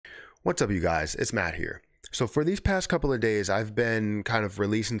What's up, you guys? It's Matt here. So for these past couple of days, I've been kind of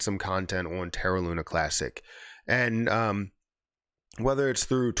releasing some content on Terra Luna Classic. And whether it's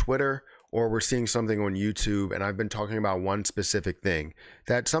through Twitter or we're seeing something on YouTube, and I've been talking about one specific thing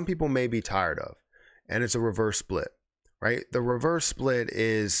that some people may be tired of, and it's a reverse split, right? The reverse split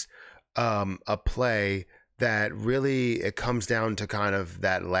is a play that really, it comes down to kind of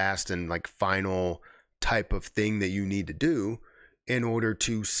that last and like final type of thing that you need to do in order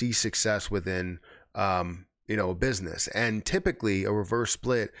to see success within a business. And typically a reverse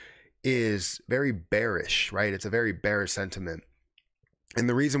split is very bearish, right? It's a very bearish sentiment. And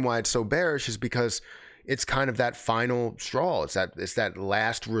the reason why it's so bearish is because it's kind of that final straw. It's that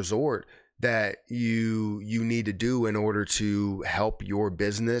last resort that you need to do in order to help your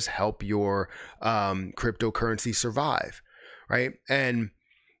business, help your cryptocurrency survive, right? And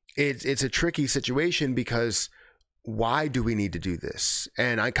it's a tricky situation because why do we need to do this?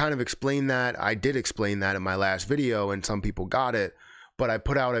 And I kind of explained that. I did explain that in my last video, and some people got it, but I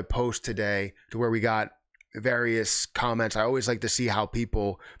put out a post today to where we got various comments. I always like to see how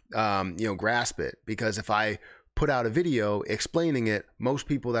people grasp it, because if I put out a video explaining it, most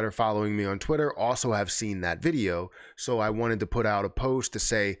people that are following me on Twitter also have seen that video. So I wanted to put out a post to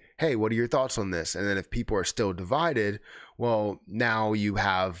say, hey, what are your thoughts on this? And then if people are still divided, well, now you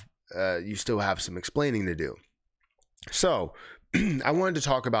still have some explaining to do. So I wanted to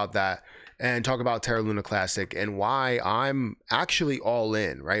talk about that and talk about Terra Luna Classic and why I'm actually all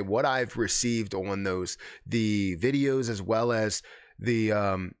in, right? What I've received on the videos, as well as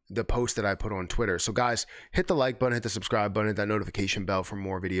the post that I put on Twitter. So guys, hit the like button, hit the subscribe button, hit that notification bell for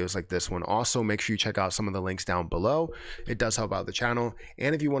more videos like this one. Also, make sure you check out some of the links down below. It does help out the channel.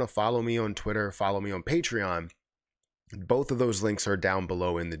 And if you want to follow me on Twitter, follow me on Patreon. Both of those links are down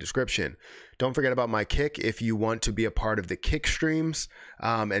below in the description. Don't forget about my Kick. If you want to be a part of the Kick streams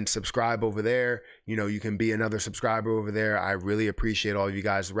and subscribe over there, you can be another subscriber over there. I really appreciate all of you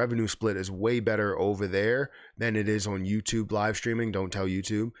guys. The revenue split is way better over there than it is on YouTube live streaming. Don't tell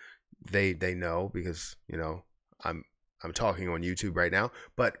YouTube. They know, because I'm talking on YouTube right now.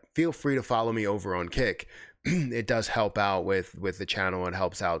 But feel free to follow me over on Kick. It does help out with the channel and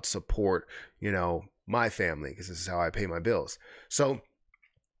helps out support my family, because this is how I pay my bills. So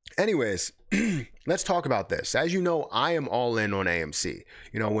anyways, let's talk about this. As you know, I am all in on AMC.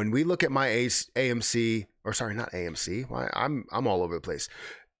 When we look at my AMC, or sorry, not AMC, I'm all over the place.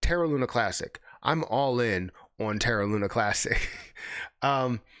 Terra Luna Classic. I'm all in on Terra Luna Classic.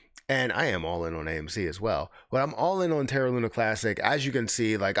 And I am all in on AMC as well, but I'm all in on Terra Luna Classic. As you can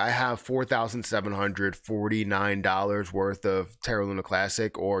see, like, I have $4,749 worth of Terra Luna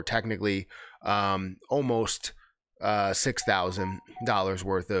Classic, or technically almost $6,000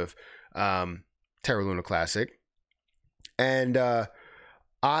 worth of Terra Luna Classic. And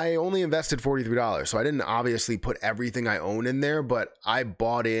I only invested $43. So I didn't obviously put everything I own in there, but I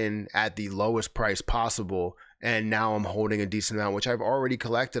bought in at the lowest price possible. And now I'm holding a decent amount, which I've already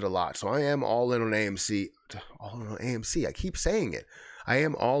collected a lot. So I am all in on AMC. All in on AMC. I keep saying it. I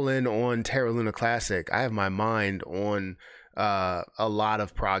am all in on Terra Luna Classic. I have my mind on a lot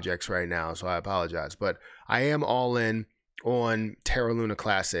of projects right now, so I apologize. But I am all in on Terra Luna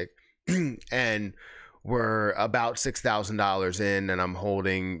Classic. And we're about $6,000 in, and I'm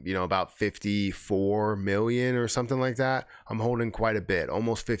holding, about 54 million or something like that. I'm holding quite a bit,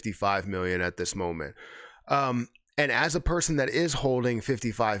 almost 55 million at this moment. And as a person that is holding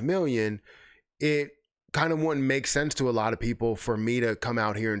 55 million, it kind of wouldn't make sense to a lot of people for me to come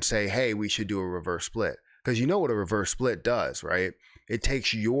out here and say, hey, we should do a reverse split. Because you know what a reverse split does, right? It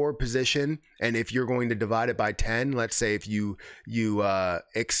takes your position, and if you're going to divide it by 10, let's say if you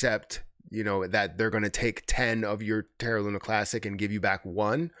accept, that they're going to take 10 of your Terra Luna Classic and give you back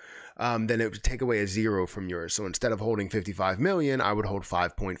 1, then it would take away a 0 from yours. So instead of holding 55 million, I would hold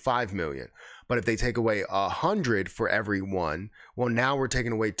 5.5 million. But if they take away 100 for every 1, well, now we're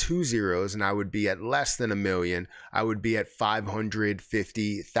taking away 2 zeros, and I would be at less than a million. I would be at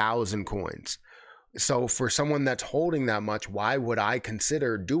 550,000 coins. So for someone that's holding that much, why would I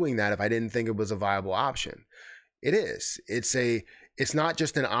consider doing that if I didn't think it was a viable option? It is. It's not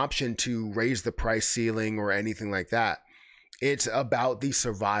just an option to raise the price ceiling or anything like that. It's about the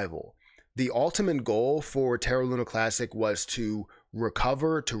survival. The ultimate goal for Terra Luna Classic was to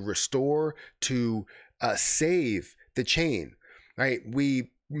recover, to restore, to save the chain, right?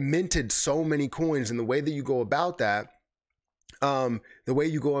 We minted so many coins, and the way that you go about that, the way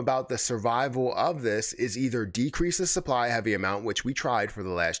you go about the survival of this is either decrease the supply a heavy amount, which we tried for the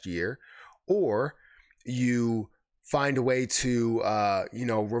last year, or you find a way to,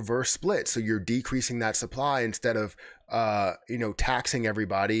 reverse split. So you're decreasing that supply instead of taxing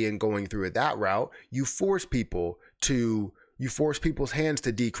everybody and going through it that route, you force people's hands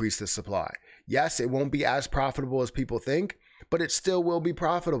to decrease the supply. Yes, it won't be as profitable as people think, but it still will be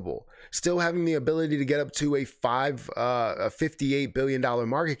profitable. Still having the ability to get up to a $58 billion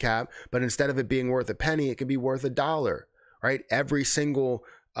market cap, but instead of it being worth a penny, it could be worth $1, right? Every single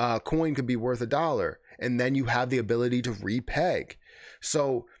coin could be worth $1. And then you have the ability to repeg.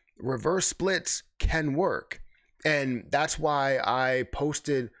 So reverse splits can work. And that's why I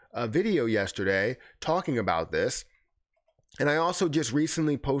posted a video yesterday talking about this. And I also just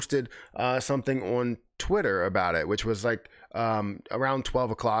recently posted something on Twitter about it, which was like around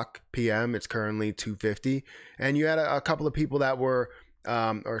 12 o'clock p.m. It's currently 2:50. And you had a couple of people that were,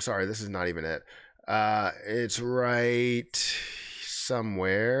 this is not even it. It's right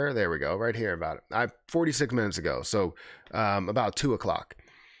somewhere. There we go. Right here about it. 46 minutes ago. So about 2 o'clock.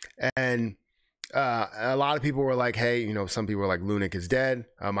 And a lot of people were like, hey, some people were like, Lunic is dead.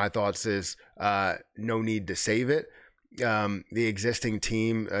 My thoughts is no need to save it. The existing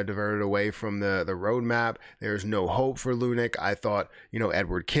team diverted away from the roadmap. There's no hope for Lunic. I thought,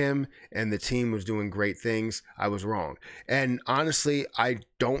 Edward Kim and the team was doing great things. I was wrong. And honestly, I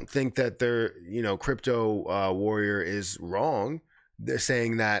don't think that their, crypto warrior is wrong. They're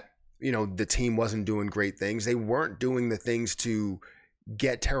saying that, the team wasn't doing great things. They weren't doing the things to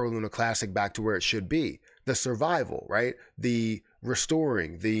get Terra Luna Classic back to where it should be. The survival, right? The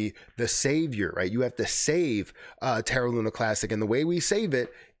restoring, the savior, right? You have to save Terra Luna Classic. And the way we save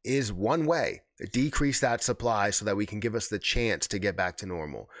it is one way: decrease that supply so that we can give us the chance to get back to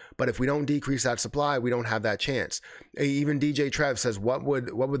normal. But if we don't decrease that supply, we don't have that chance. Even DJ Trev says, what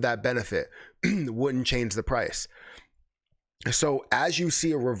would that benefit? Wouldn't change the price. So as you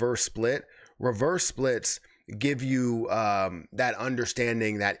see a reverse splits give you that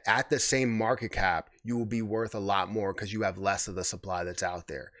understanding that at the same market cap, you will be worth a lot more because you have less of the supply that's out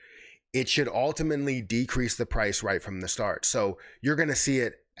there. It should ultimately decrease the price right from the start. So you're going to see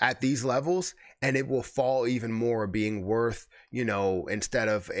it at these levels, and it will fall even more, being worth, instead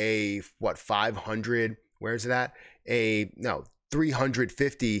of a, 500, where is it at?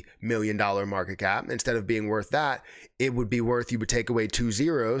 $350 million market cap. Instead of being worth that, it would be worth, you would take away 2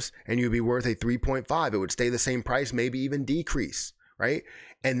 zeros and you'd be worth a 3.5. It would stay the same price, maybe even decrease, right?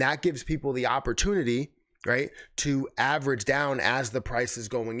 And that gives people the opportunity, right, to average down as the price is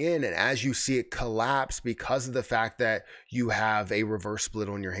going in. And as you see it collapse because of the fact that you have a reverse split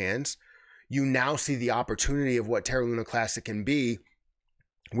on your hands, you now see the opportunity of what Terra Luna Classic can be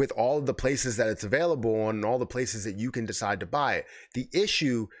with all of the places that it's available on and all the places that you can decide to buy it. The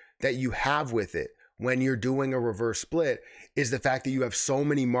issue that you have with it when you're doing a reverse split is the fact that you have so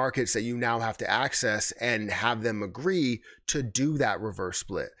many markets that you now have to access and have them agree to do that reverse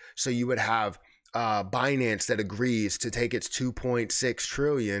split. So you would have Binance that agrees to take its 2.6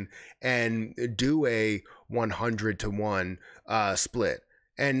 trillion and do a 100-to-1 split.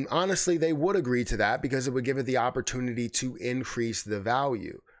 And honestly, they would agree to that because it would give it the opportunity to increase the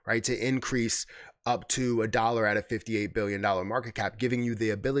value, right? To increase up to $1 at a $58 billion market cap, giving you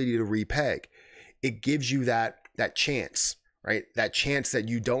the ability to repeg. It gives you that chance, right? That chance that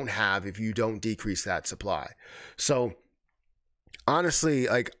you don't have if you don't decrease that supply. So honestly,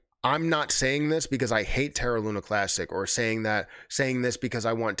 like, I'm not saying this because I hate Terra Luna Classic or saying this because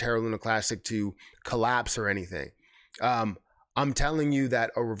I want Terra Luna Classic to collapse or anything. I'm telling you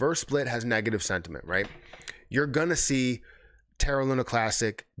that a reverse split has negative sentiment, right? You're going to see Terra Luna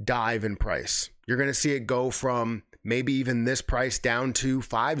Classic dive in price. You're going to see it go from maybe even this price down to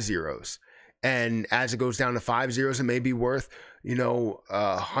 5 zeros. And as it goes down to 5 zeros, it may be worth,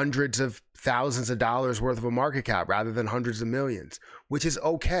 hundreds of thousands of dollars worth of a market cap rather than hundreds of millions, which is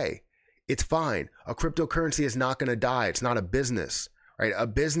okay. It's fine. A cryptocurrency is not going to die. It's not a business, right? A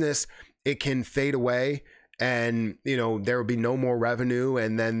business, it can fade away. And, there will be no more revenue,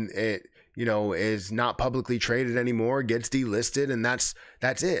 and then it, is not publicly traded anymore, gets delisted, and that's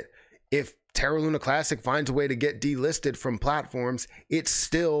it. If Terra Luna Classic finds a way to get delisted from platforms, it's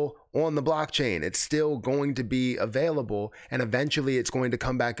still on the blockchain. It's still going to be available, and eventually it's going to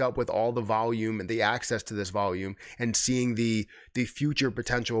come back up with all the volume and the access to this volume, and seeing the future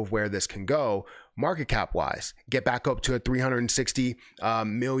potential of where this can go market cap wise. Get back up to a $360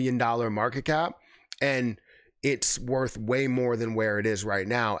 million market cap, and it's worth way more than where it is right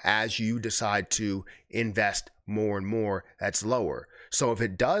now as you decide to invest more and more that's lower. So if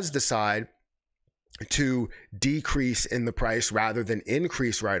it does decide to decrease in the price rather than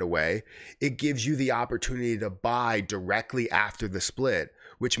increase right away, it gives you the opportunity to buy directly after the split,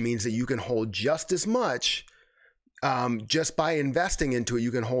 which means that you can hold just as much just by investing into it.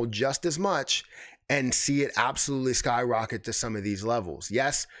 You can hold just as much and see it absolutely skyrocket to some of these levels.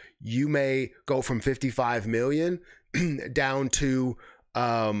 Yes, you may go from 55 million down to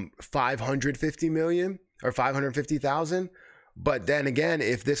 550 million or 550,000. But then again,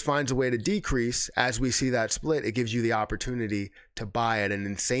 if this finds a way to decrease as we see that split, it gives you the opportunity to buy at an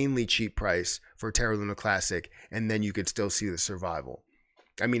insanely cheap price for Terra Luna Classic, and then you could still see the survival.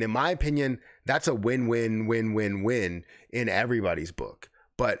 I mean, in my opinion, that's a win-win-win-win-win in everybody's book.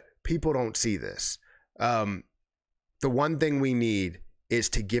 But people don't see this. The one thing we need is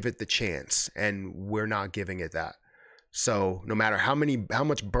to give it the chance, and we're not giving it that. So no matter how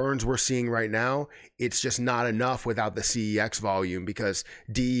much burns we're seeing right now, it's just not enough without the CEX volume, because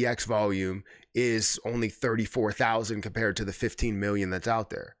DEX volume is only 34,000 compared to the 15 million that's out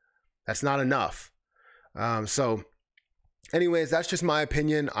there. That's not enough. So anyways, that's just my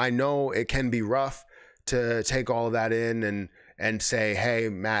opinion. I know it can be rough to take all of that in and say, hey,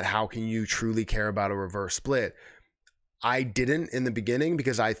 Matt, how can you truly care about a reverse split? I didn't in the beginning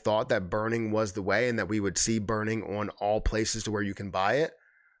because I thought that burning was the way and that we would see burning on all places to where you can buy it,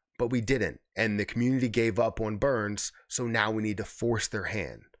 but we didn't. And the community gave up on burns, so now we need to force their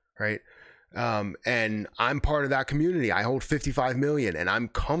hand, right? And I'm part of that community. I hold 55 million and I'm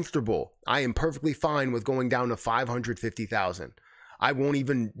comfortable. I am perfectly fine with going down to 550,000. I won't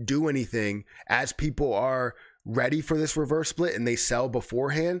even do anything as people are ready for this reverse split and they sell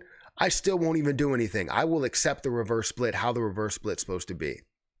beforehand. I still won't even do anything. I will accept the reverse split, how the reverse split's supposed to be.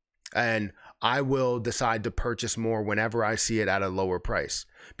 And I will decide to purchase more whenever I see it at a lower price.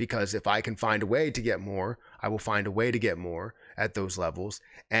 Because if I can find a way to get more, I will find a way to get more at those levels.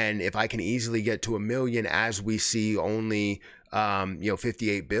 And if I can easily get to 1 million as we see only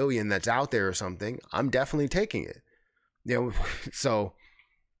 58 billion that's out there or something, I'm definitely taking it. So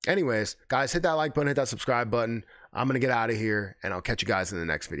anyways, guys, hit that like button, hit that subscribe button. I'm going to get out of here and I'll catch you guys in the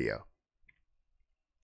next video.